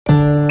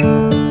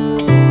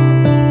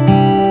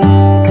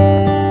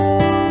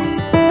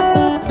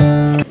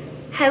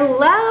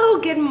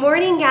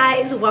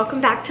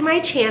welcome back to my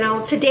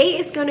channel. Today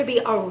is going to be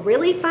a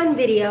really fun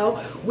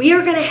video. We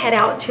are going to head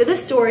out to the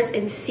stores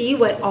and see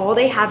what all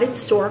they have in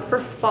store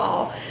for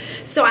fall.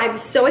 So I'm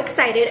so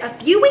excited. A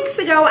few weeks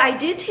ago I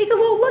did take a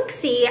little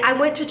look-see. I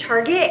went to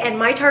Target and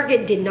my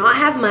Target did not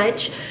have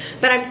much,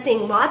 but I'm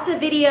seeing lots of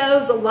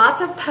videos,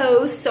 lots of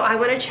posts, so I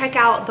want to check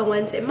out the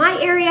ones in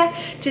my area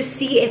to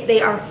see if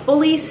they are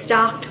fully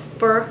stocked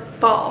for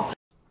fall.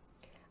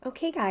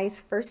 Okay guys,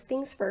 first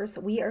things first,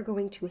 we are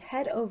going to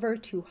head over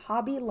to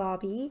Hobby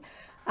Lobby.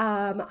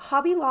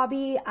 Hobby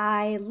Lobby,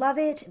 I love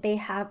it. They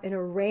have an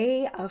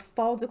array of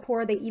fall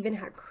decor. They even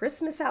had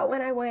Christmas out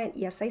when I went.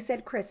 Yes, I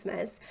said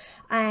Christmas.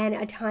 And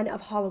a ton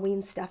of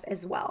Halloween stuff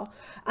as well.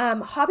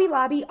 Hobby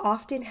Lobby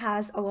often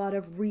has a lot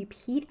of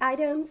repeat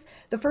items.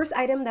 The first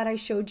item that I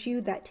showed you,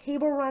 that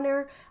table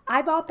runner,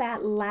 I bought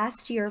that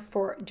last year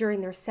during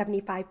their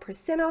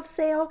 75% off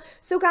sale.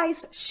 So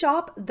guys,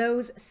 shop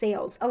those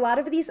sales. A lot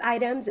of these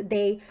items,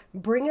 they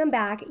bring them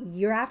back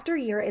year after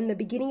year. In the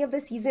beginning of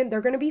the season,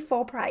 they're going to be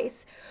full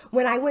price.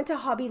 When I went to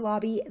Hobby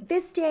Lobby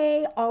this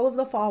day, all of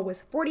the fall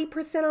was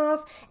 40%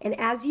 off. And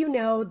as you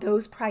know,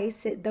 those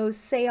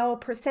sale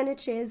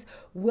percentages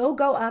will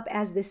go up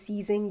as the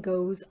season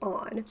goes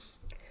on.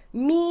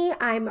 Me,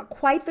 I'm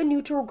quite the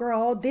neutral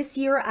girl. This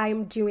year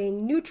I'm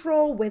doing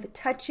neutral with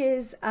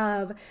touches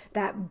of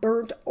that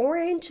burnt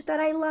orange that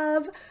I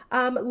love.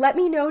 Let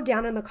me know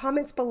down in the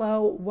comments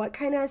below what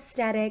kind of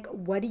aesthetic,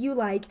 what do you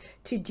like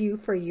to do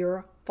for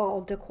your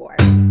fall decor.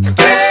 I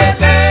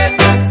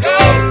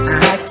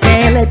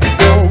can't let you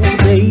go,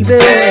 baby.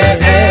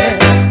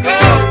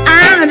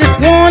 I just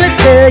want to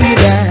tell you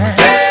that.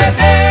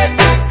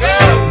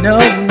 No,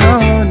 no,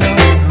 no, no.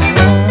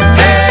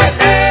 Yeah.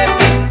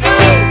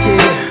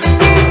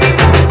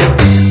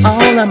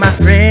 All of my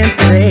friends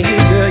say,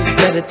 girl, you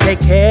better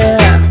take care,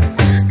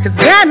 'cause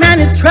that man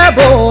is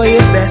trouble, you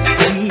best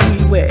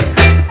beware.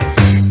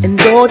 And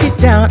though deep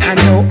down I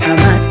know I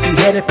might be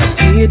headed for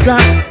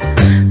teardrops,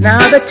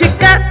 now that you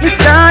got me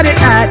started,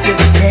 I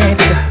just can't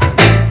stop.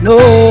 No,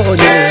 no,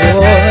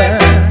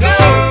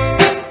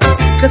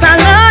 'cause I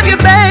love you,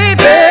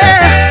 baby.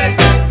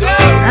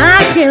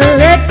 I can't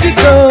let you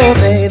go,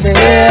 baby.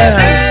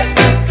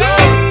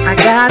 I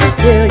gotta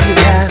tell you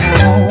that I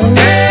won't.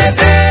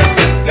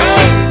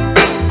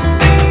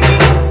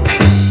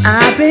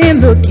 I've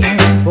been looking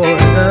for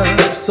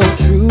love so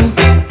true.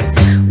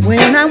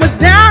 When I was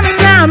down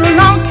and out,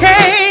 along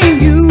came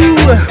you.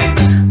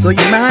 Though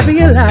you might be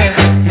a liar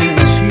and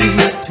a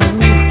cheat too,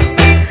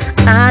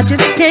 I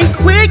just can't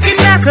quit you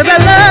now 'cause I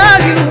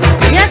love you.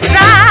 Yes, I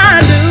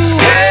do.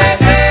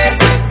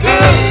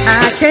 I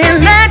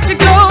can't let you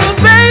go,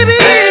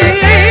 baby.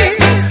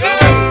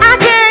 I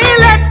can't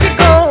let you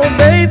go,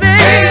 baby.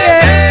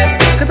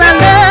 'Cause I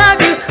love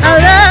you, I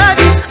love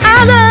you, I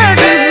love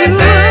you.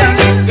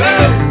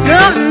 No,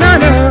 no,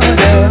 no,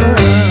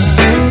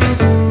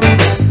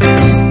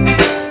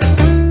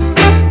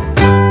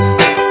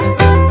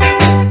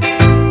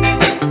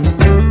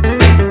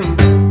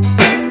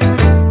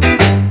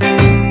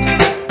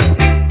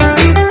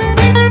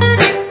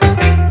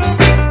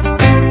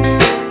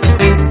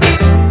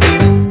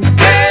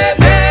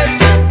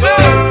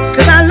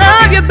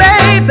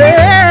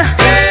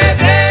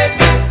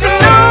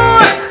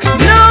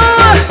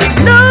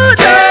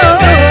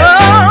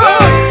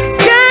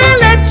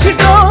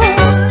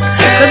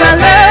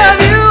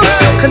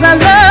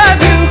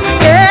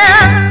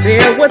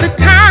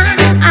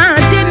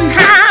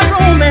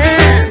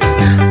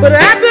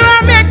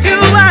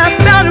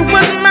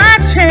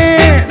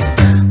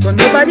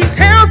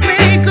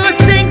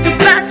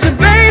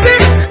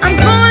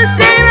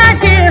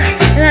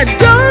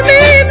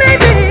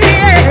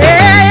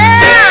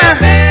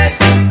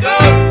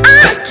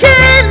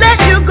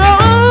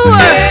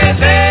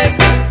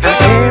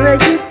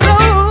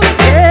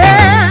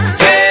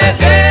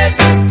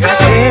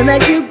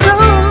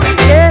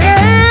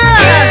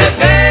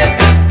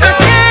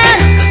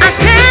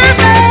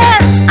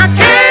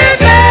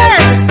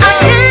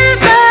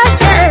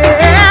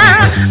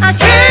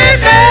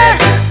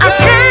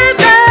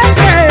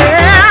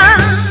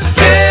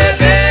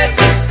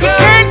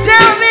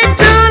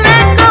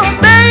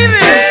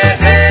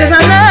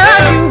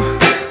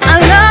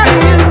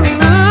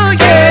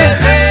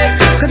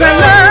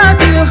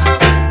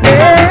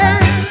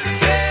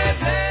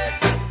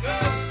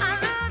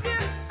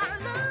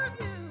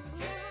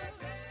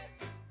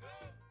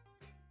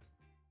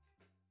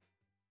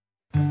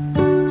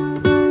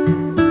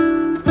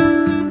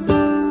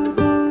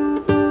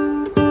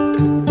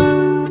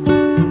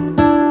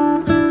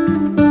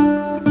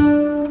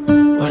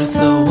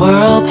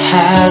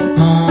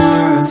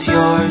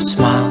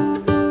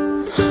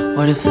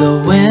 What if the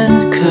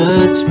wind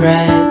could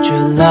spread your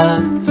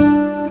love?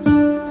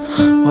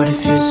 What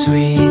if your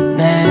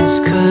sweetness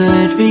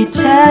could reach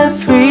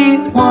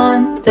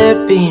everyone?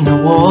 There'd be no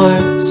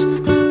wars.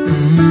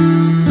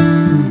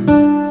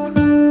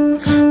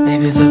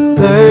 Maybe the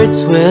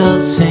birds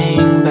will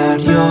sing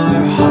about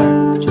your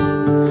heart.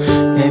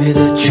 Maybe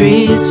the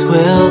trees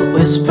will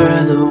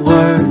whisper the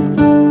word.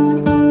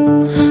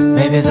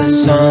 Maybe the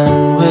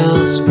sun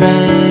will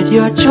spread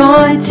your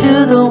joy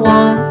to the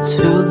ones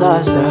who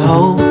lost their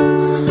hope.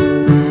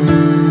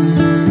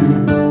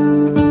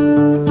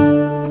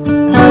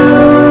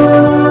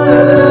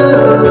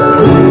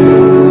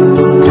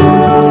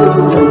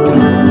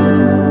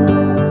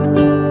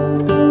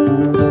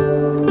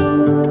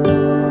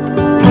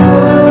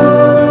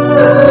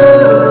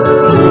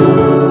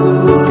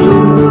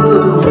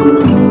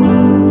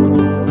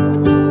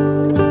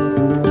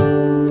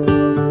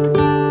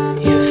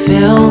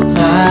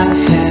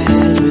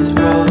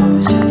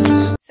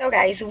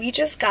 Guys, we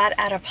just got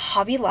out of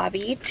Hobby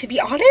Lobby. To be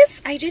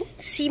honest, I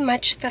didn't see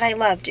much that I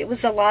loved. It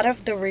was a lot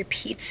of the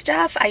repeat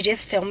stuff. I did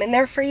film in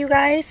there for you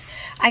guys.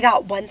 I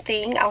got one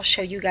thing. I'll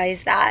show you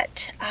guys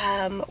that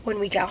when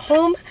we get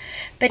home.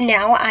 But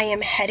now I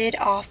am headed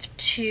off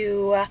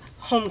to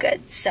Home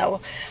Goods. So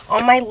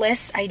on my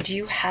list, I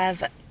do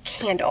have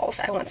candles.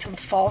 I want some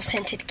fall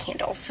scented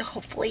candles, so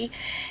hopefully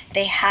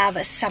they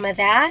have some of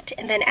that.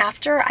 And then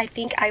after, I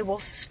think I will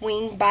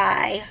swing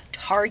by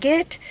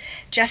Target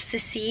just to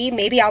see.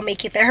 Maybe I'll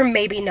make it there,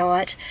 maybe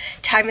not.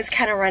 Time is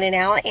kind of running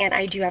out, and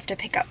I do have to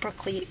pick up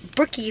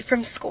Brookie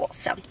from school,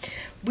 so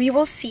we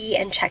will see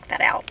and check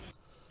that out.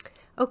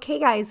 Okay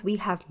guys, we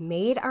have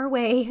made our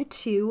way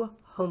to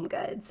Home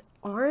Goods.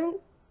 Aren't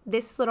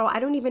this little, I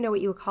don't even know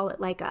what you would call it,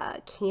 like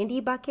a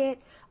candy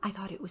bucket. I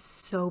thought it was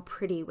so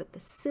pretty with the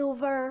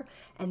silver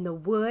and the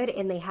wood,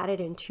 and they had it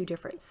in 2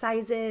 different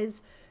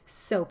sizes.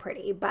 So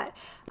pretty. But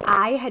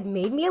I had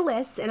made me a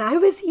list, and I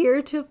was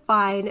here to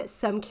find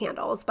some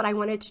candles, but I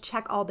wanted to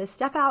check all this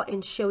stuff out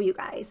and show you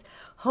guys.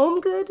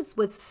 Home Goods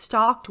was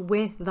stocked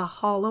with the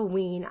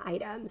Halloween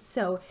items.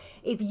 So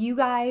if you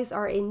guys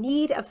are in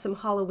need of some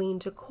Halloween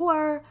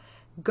decor,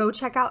 go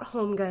check out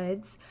Home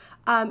Goods.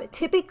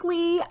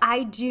 Typically,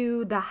 I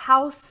do the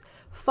house,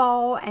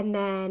 fall, and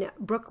then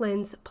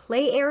Brooklyn's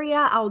play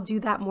area. I'll do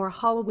that more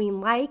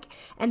Halloween-like.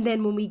 And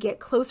then when we get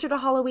closer to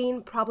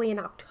Halloween, probably in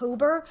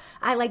October,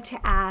 I like to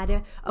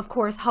add, of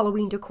course,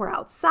 Halloween decor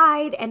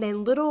outside and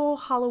then little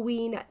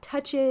Halloween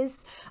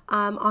touches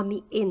on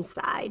the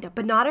inside,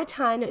 but not a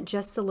ton,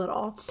 just a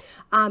little,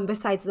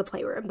 besides the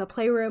playroom. The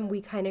playroom,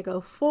 we kind of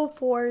go full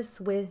force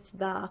with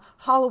the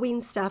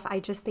Halloween stuff. I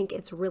just think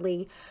it's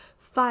really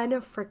fun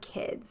for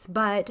kids.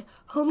 But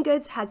Home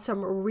Goods had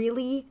some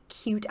really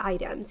cute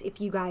items if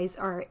you guys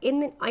are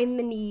in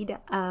the need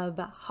of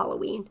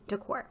Halloween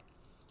decor.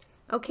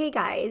 Okay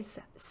guys,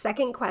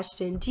 second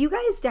question. Do you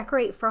guys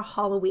decorate for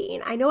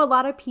Halloween? I know a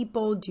lot of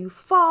people do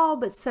fall,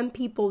 but some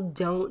people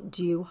don't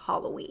do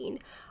Halloween.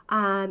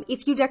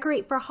 If you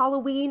decorate for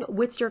Halloween,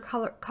 what's your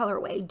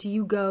colorway? Do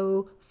you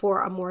go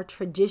for a more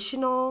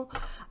traditional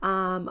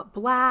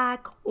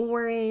black,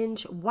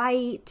 orange,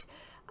 white,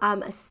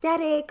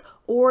 aesthetic,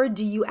 or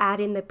do you add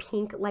in the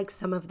pink like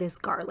some of this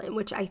garland,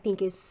 which I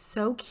think is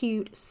so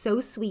cute, so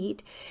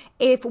sweet?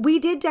 If we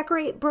did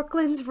decorate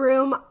Brooklyn's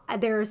room,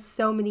 there are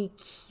so many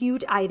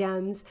cute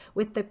items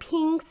with the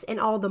pinks and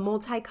all the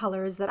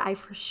multicolors that I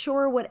for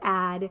sure would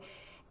add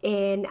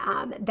in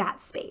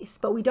that space.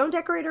 But we don't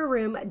decorate our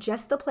room,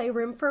 just the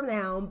playroom for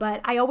now.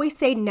 But I always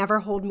say never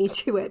hold me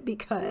to it,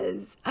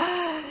 because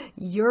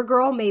your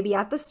girl may be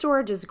at the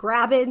store just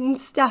grabbing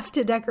stuff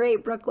to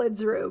decorate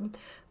Brooklyn's room.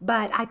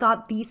 But I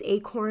thought these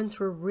acorns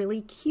were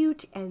really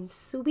cute and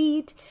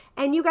sweet.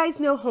 And you guys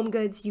know Home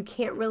Goods, you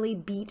can't really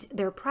beat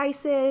their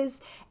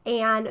prices,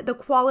 and the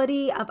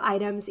quality of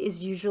items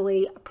is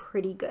usually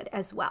pretty good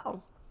as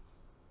well.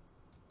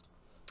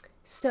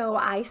 So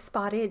I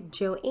spotted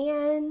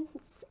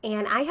Joann's,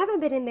 and I haven't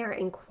been in there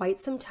in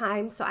quite some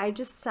time, so I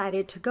just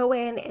decided to go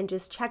in and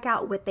just check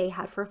out what they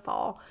had for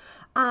fall.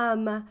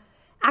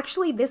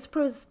 Actually, this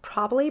was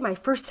probably my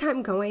first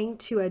time going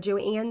to a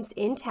Joann's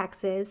in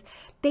Texas.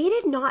 They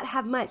did not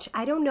have much.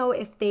 I don't know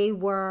if they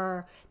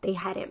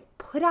hadn't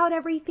put out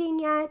everything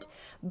yet,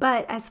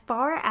 but as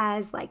far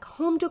as like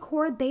home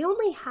decor, they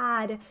only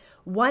had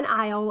one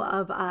aisle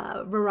of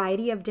a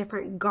variety of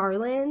different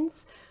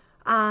garlands.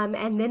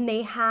 And then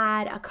they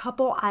had a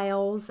couple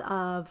aisles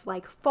of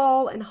like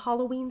fall and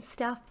Halloween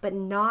stuff, but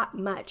not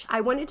much. I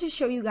wanted to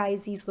show you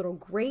guys these little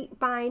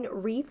grapevine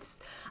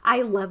wreaths.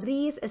 I love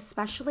these,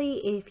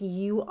 especially if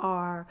you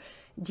are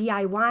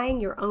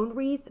DIYing your own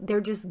wreath.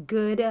 They're just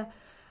good,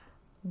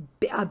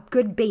 a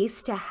good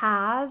base to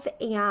have,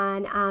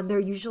 and they're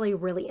usually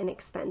really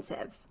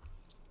inexpensive.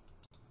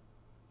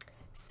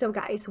 So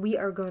guys, we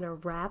are going to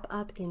wrap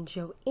up in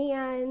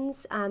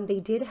Joann's. They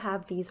did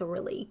have these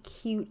really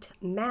cute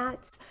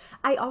mats.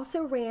 I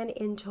also ran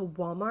into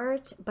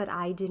Walmart, but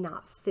I did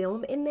not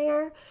film in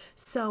there.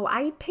 So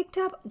I picked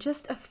up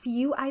just a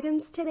few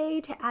items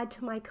today to add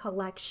to my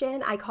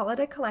collection. I call it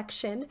a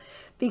collection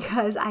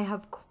because I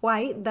have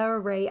quite the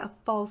array of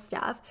fall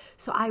stuff.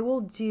 So I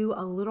will do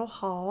a little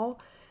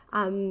haul,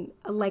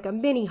 like a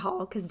mini haul,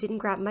 because didn't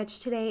grab much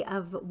today,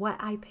 of what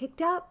I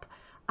picked up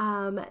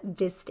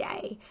this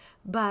day.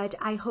 But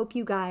I hope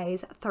you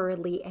guys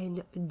thoroughly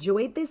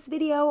enjoyed this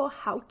video.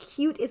 How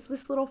cute is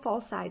this little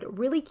fall side?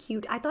 Really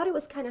cute. I thought it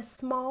was kind of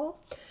small,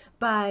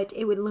 but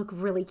it would look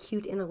really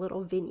cute in a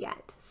little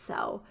vignette.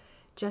 So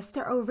just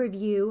an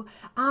overview.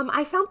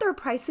 I found their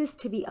prices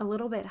to be a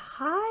little bit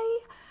high,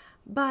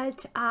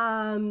 but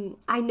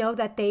I know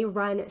that they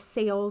run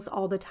sales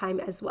all the time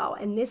as well.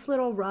 And this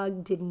little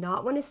rug did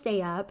not want to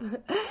stay up.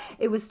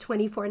 It was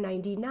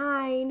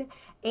 $24.99,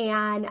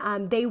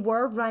 and they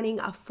were running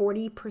a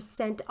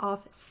 40%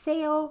 off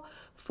sale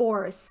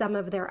for some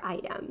of their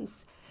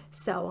items.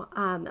 So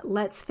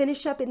let's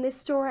finish up in this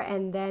store,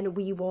 and then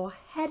we will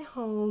head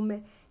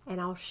home,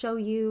 and I'll show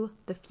you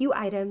the few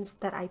items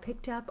that I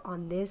picked up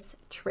on this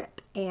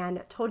trip.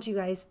 And told you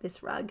guys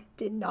this rug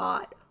did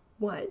not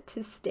want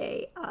to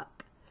stay up.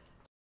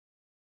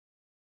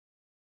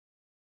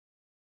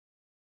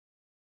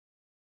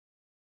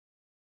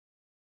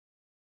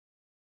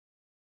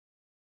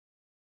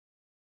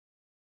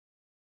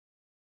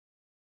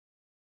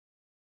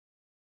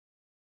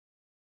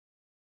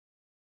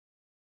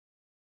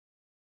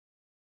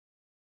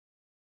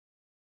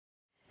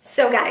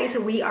 So guys,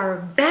 we are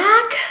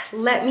back.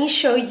 Let me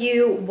show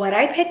you what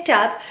I picked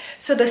up.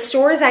 So the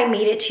stores I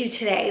made it to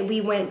today, we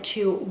went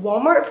to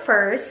Walmart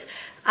first,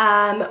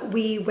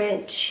 we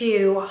went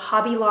to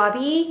Hobby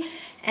Lobby,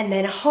 and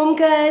then Home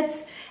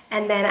Goods,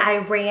 and then I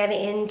ran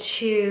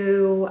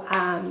into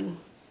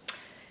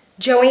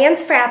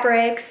Joann's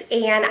Fabrics,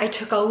 and I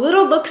took a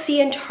little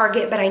look-see in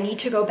Target, but I need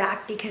to go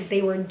back because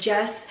they were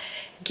just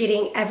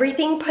getting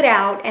everything put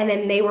out, and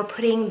then they were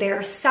putting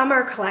their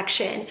summer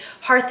collection,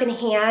 Hearth and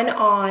Hand,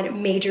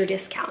 on major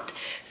discount.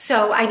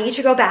 So I need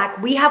to go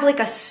back. We have like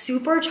a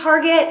super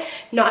Target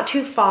not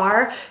too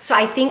far, so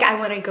I think I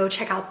want to go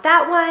check out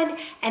that one,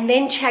 and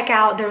then check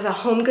out, there's a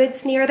Home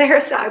Goods near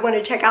there, so I want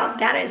to check out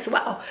that as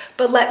well.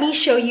 But let me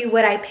show you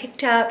what I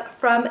picked up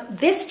from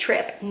this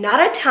trip. Not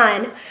a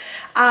ton.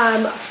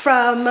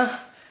 From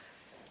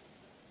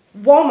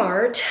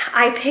Walmart,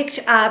 I picked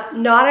up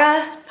not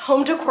a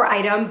home decor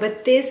item,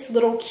 but this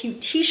little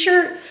cute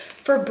t-shirt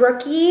for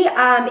Brookie.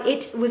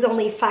 It was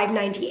only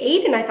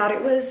 $5.98, and I thought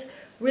it was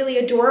really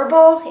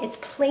adorable. It's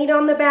plain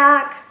on the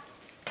back.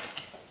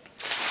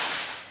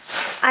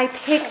 I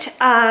picked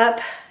up,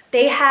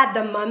 they had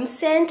the mum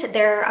scent.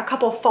 There are a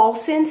couple fall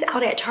scents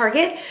out at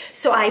Target,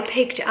 so I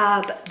picked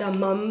up the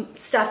mum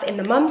stuff in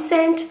the mum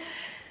scent.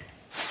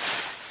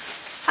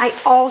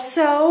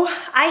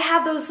 I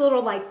have those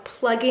little like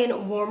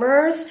plug-in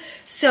warmers.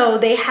 So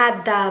they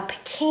had the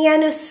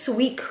pecan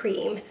sweet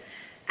cream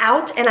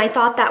out, and I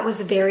thought that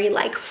was very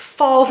like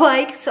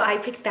fall-like. So I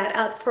picked that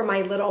up for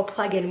my little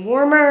plug-in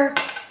warmer.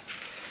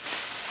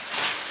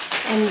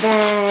 And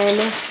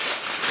then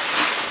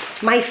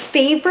my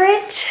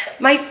favorite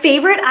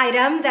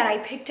item that I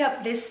picked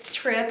up this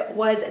trip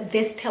was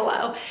this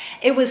pillow.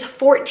 It was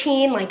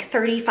 $14, like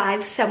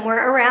 $35,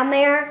 somewhere around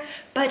there.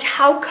 But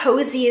how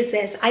cozy is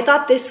this? I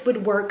thought this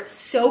would work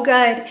so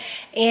good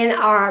in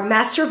our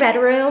master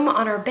bedroom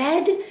on our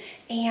bed,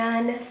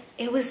 and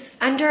it was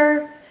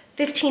under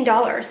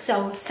 $15,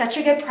 so such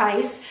a good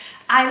price.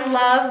 I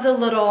love the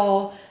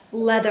little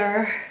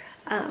leather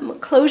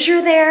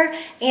closure there,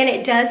 and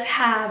it does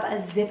have a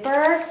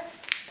zipper,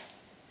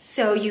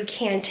 so you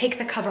can take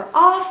the cover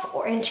off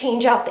and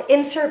change out the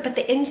insert, but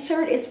the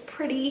insert is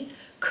pretty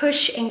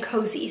cush and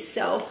cozy.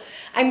 So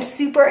I'm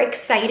super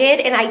excited,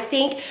 and I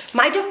think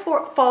my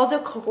fall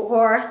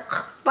decor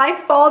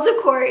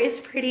is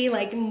pretty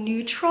like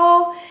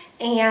neutral,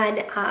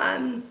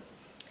 and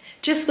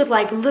just with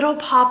like little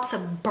pops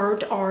of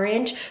burnt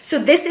orange. So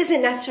this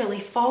isn't necessarily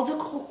fall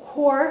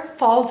decor.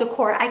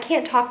 I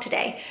can't talk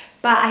today,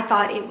 but I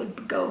thought it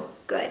would go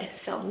good.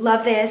 So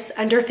love this,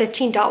 under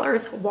 $15,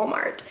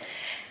 Walmart.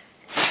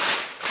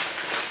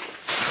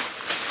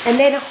 And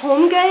then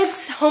Home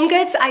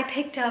Goods, I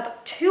picked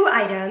up 2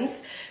 items.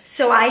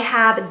 So I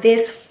have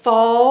this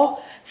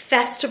fall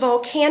festival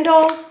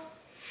candle.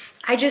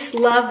 I just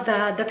love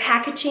the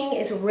packaging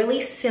is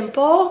really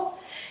simple.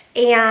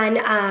 And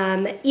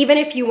even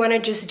if you want to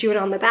just do it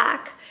on the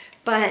back,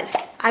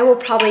 but I will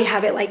probably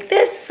have it like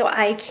this so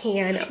I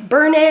can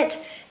burn it.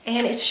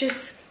 And it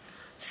just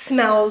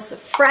smells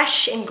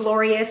fresh and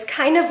glorious,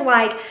 kind of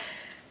like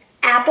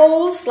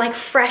apples, like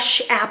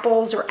fresh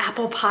apples or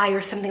apple pie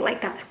or something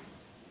like that.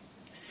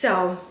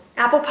 So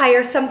apple pie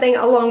or something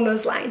along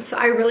those lines. So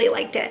I really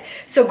liked it.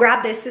 So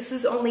grab this. This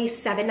is only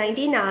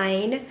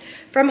 $7.99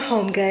 from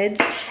Home Goods.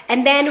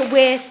 And then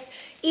with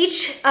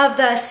each of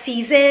the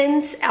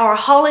seasons or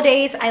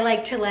holidays, I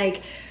like to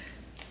like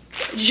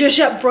zhuzh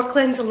up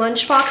Brooklyn's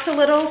lunchbox a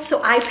little.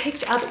 So I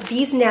picked up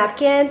these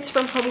napkins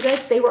from Home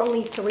Goods. They were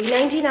only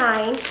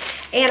 $3.99.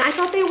 And I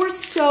thought they were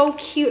so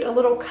cute. A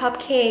little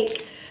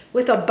cupcake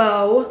with a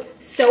bow,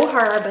 so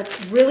her,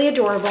 but really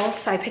adorable.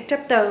 So I picked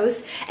up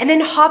those. And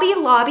then Hobby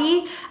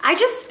Lobby, I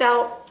just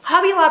felt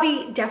Hobby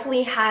Lobby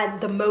definitely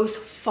had the most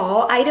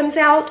fall items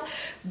out,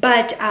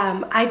 but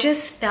I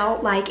just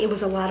felt like it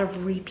was a lot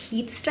of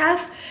repeat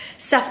stuff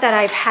that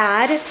I've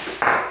had,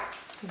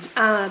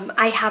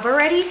 I have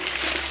already.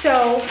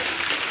 So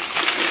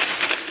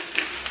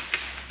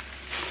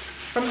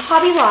from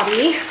Hobby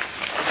Lobby,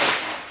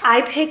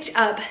 I picked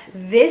up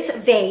this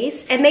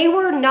vase, and they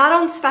were not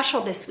on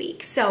special this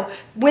week. So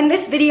when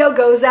this video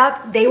goes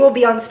up, they will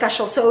be on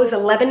special. So it was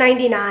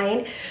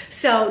 $11.99.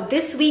 So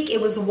this week it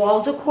was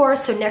wall decor.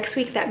 So next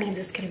week that means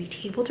it's gonna be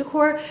table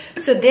decor.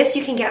 So this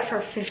you can get for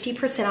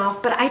 50%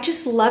 off, but I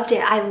just loved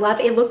it. I love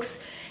it. It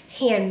looks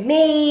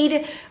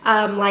handmade,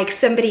 like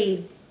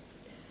somebody,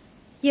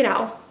 you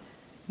know,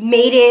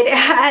 made it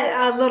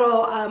at a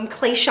little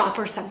clay shop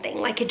or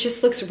something. Like, it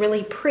just looks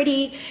really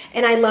pretty,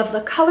 and I love the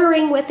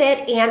coloring with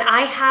it. And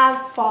I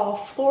have fall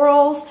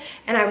florals,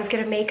 and I was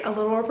gonna make a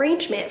little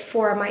arrangement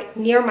for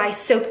near my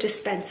soap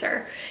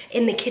dispenser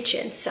in the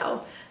kitchen.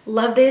 So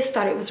love this,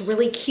 thought it was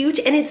really cute,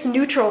 and it's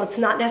neutral. It's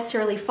not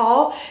necessarily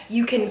fall.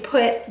 You can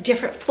put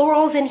different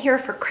florals in here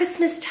for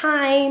Christmas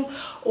time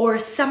or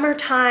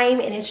summertime,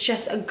 and it's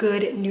just a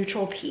good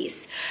neutral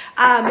piece.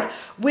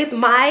 With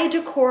my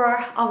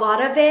decor, a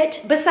lot of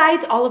it,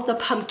 besides all of the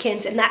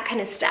pumpkins and that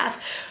kind of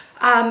stuff,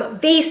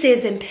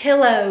 vases and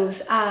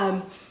pillows,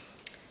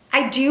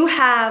 I do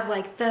have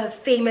like the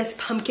famous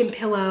pumpkin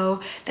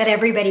pillow that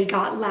everybody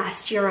got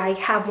last year. I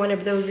have one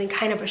of those in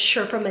kind of a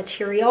Sherpa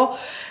material.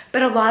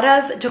 But a lot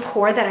of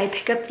decor that I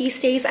pick up these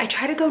days, I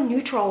try to go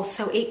neutral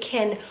so it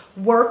can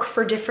work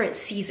for different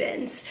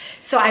seasons.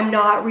 So I'm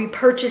not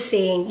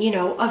repurchasing, you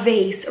know, a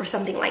vase or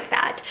something like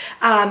that.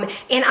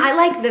 And I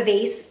like the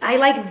vase. I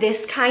like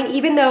this kind,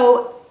 even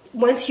though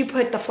once you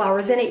put the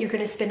flowers in it, you're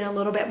gonna spend a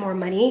little bit more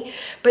money.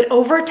 But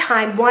over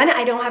time, one,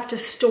 I don't have to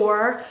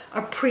store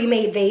a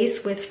pre-made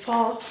vase with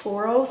fall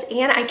florals,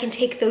 and I can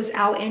take those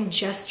out and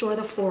just store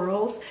the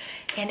florals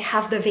and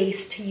have the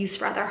vase to use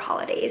for other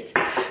holidays.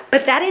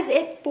 But that is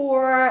it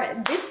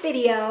for this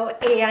video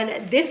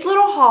and this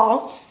little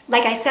haul.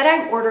 Like I said,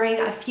 I'm ordering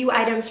a few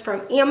items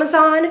from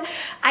Amazon.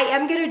 I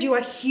am gonna do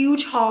a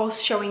huge haul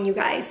showing you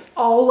guys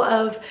all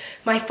of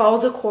my fall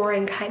decor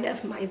and kind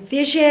of my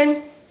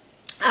vision.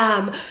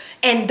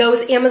 And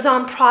those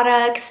Amazon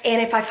products,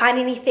 and if I find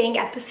anything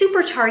at the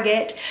Super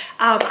Target,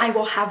 I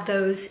will have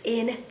those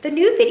in the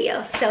new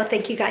video. So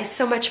thank you guys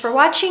so much for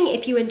watching.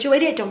 If you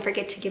enjoyed it, don't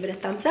forget to give it a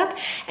thumbs up,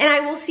 and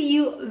I will see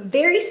you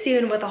very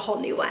soon with a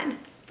whole new one.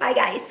 Bye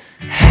guys.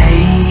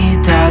 Hey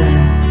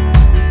darling,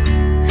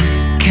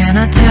 can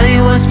I tell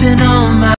you what's been on my